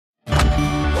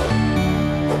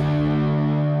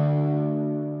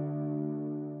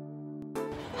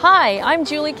Hi, I'm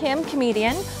Julie Kim,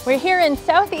 comedian. We're here in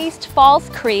Southeast Falls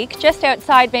Creek, just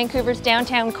outside Vancouver's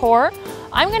downtown core.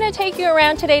 I'm going to take you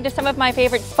around today to some of my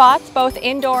favorite spots, both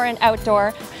indoor and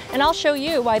outdoor, and I'll show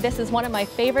you why this is one of my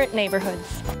favorite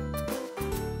neighborhoods.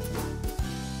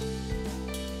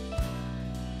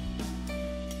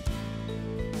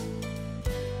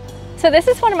 So this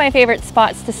is one of my favorite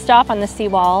spots to stop on the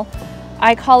seawall.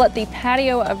 I call it the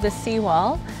patio of the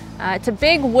seawall. It's a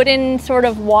big wooden sort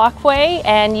of walkway,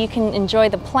 and you can enjoy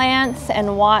the plants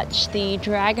and watch the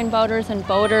dragon boaters and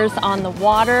boaters on the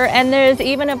water. And there's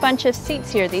even a bunch of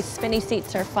seats here. These spinny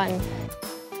seats are fun.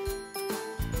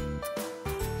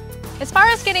 As far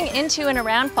as getting into and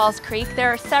around Falls Creek, there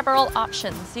are several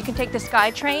options. You can take the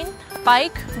SkyTrain,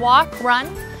 bike, walk,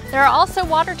 run. There are also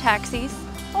water taxis,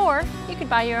 or you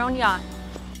could buy your own yacht.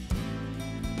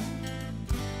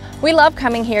 We love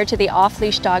coming here to the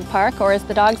off-leash dog park, or as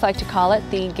the dogs like to call it,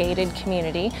 the gated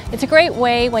community. It's a great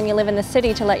way when you live in the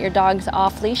city to let your dogs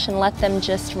off-leash and let them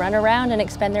just run around and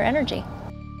expend their energy.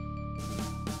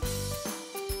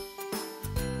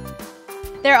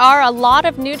 There are a lot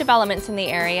of new developments in the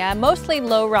area, mostly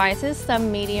low rises,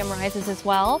 some medium rises as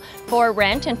well, for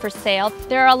rent and for sale.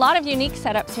 There are a lot of unique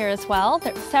setups here as well.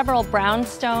 There are several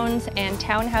brownstones and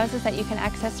townhouses that you can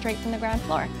access straight from the ground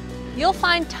floor. You'll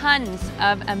find tons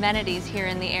of amenities here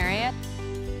in the area.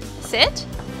 Sit,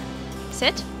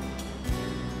 sit,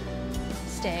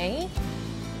 stay.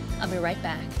 I'll be right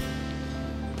back.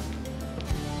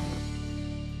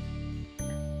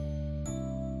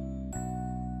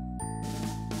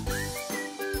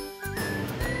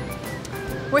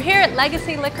 We're here at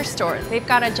Legacy Liquor Store. They've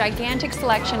got a gigantic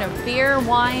selection of beer,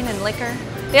 wine, and liquor.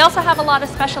 They also have a lot of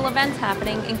special events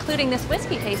happening, including this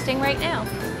whiskey tasting right now.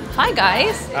 Hi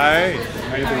guys. Hi.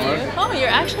 How you doing? Oh, you're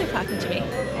actually talking to me.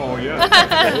 Oh yeah.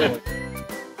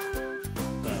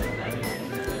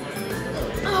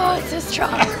 Oh, it's so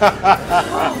strong.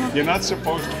 You're not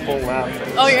supposed to pull that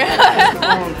face. Oh, you're That's the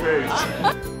wrong face.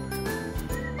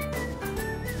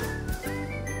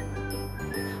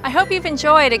 I hope you've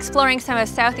enjoyed exploring some of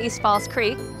Southeast Falls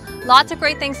Creek. Lots of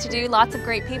great things to do, lots of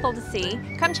great people to see.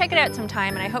 Come check it out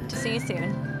sometime, and I hope to see you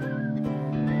soon.